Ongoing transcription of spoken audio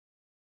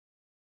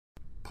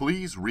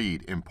Please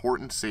read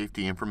important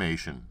safety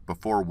information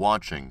before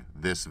watching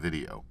this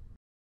video.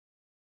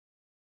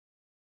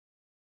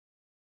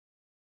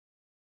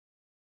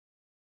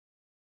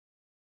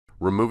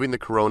 Removing the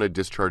corona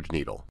discharge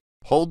needle.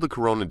 Hold the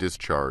corona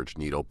discharge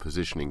needle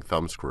positioning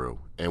thumb screw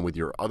and with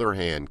your other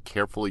hand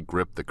carefully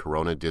grip the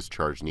corona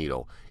discharge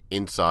needle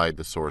inside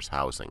the source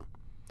housing.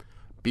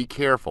 Be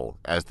careful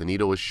as the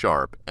needle is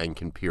sharp and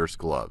can pierce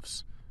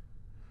gloves.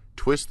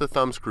 Twist the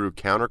thumb screw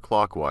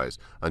counterclockwise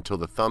until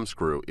the thumb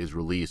screw is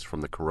released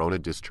from the corona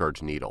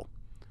discharge needle.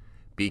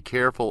 Be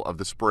careful of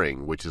the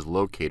spring which is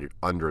located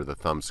under the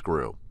thumb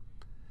screw.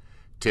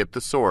 Tip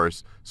the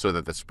source so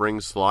that the spring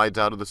slides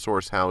out of the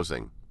source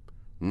housing.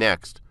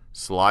 Next,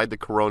 slide the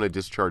corona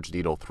discharge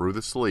needle through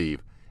the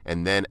sleeve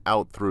and then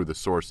out through the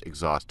source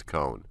exhaust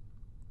cone.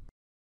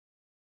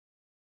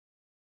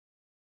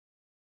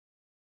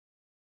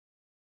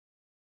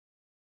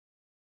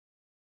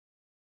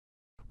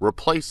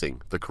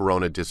 Replacing the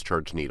corona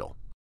discharge needle.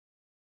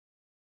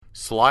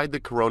 Slide the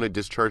corona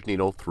discharge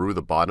needle through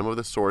the bottom of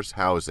the source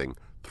housing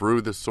through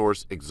the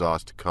source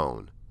exhaust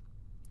cone.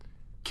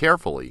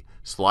 Carefully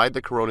slide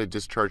the corona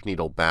discharge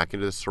needle back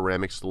into the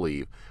ceramic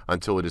sleeve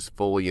until it is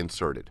fully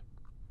inserted.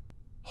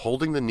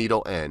 Holding the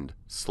needle end,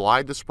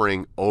 slide the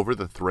spring over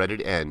the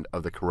threaded end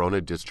of the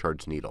corona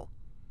discharge needle.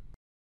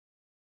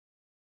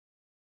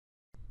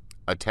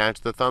 Attach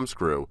the thumb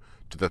screw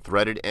to the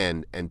threaded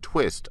end and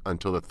twist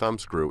until the thumb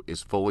screw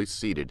is fully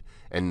seated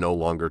and no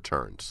longer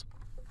turns.